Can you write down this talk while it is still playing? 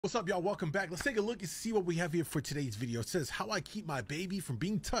What's up, y'all? Welcome back. Let's take a look and see what we have here for today's video. It says how I keep my baby from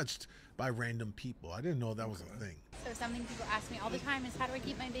being touched by random people. I didn't know that was a thing. So something people ask me all the time is how do I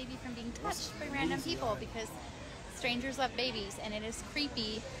keep my baby from being touched by random people, because strangers love babies and it is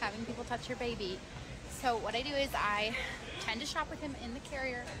creepy having people touch your baby. So what I do is I tend to shop with him in the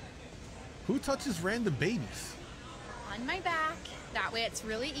carrier. Who touches random babies? On my back. That way it's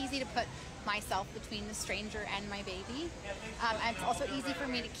really easy to put myself between the stranger and my baby. And it's also easy for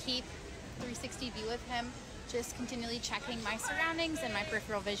me to keep 360 view of him, just continually checking my surroundings and my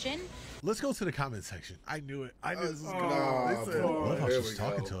peripheral vision. Let's go to the comment section. I knew it. I knew this was going on. They said, love how she's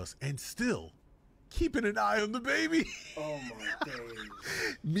talking to us and still keeping an eye on the baby. Oh my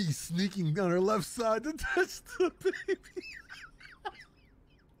days. Me sneaking on her left side to touch the baby.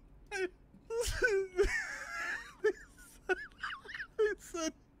 They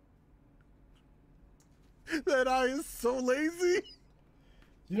said that eye is so lazy.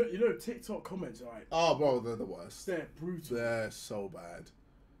 You know, TikTok comments, right? Oh, bro, they're the worst. They're brutal. They're so bad.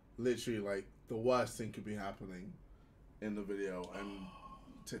 Literally, like, the worst thing could be happening in the video, and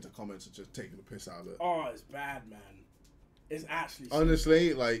TikTok comments are just taking the piss out of it. Oh, it's bad, man. It's actually...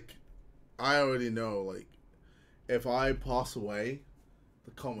 Honestly, like, I already know, like, if I pass away,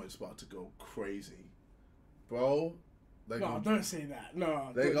 the comments about to go crazy. Bro... No, don't say that.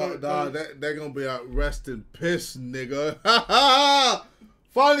 No, they're gonna be like, rest in piss, nigga. Ha ha!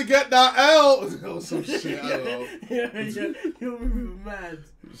 Finally get that out. Or some shit. I don't know. Yeah, you're moving mad.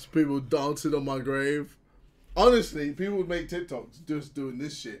 Just people dancing on my grave. Honestly, people would make TikToks just doing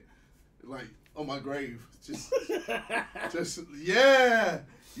this shit, like on my grave. Just yeah.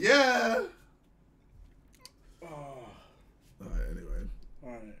 Oh. Alright, anyway.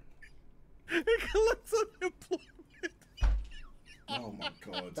 Alright. It collects unemployment. Oh my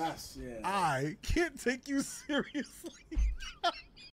god. That's, yeah. I can't take you seriously.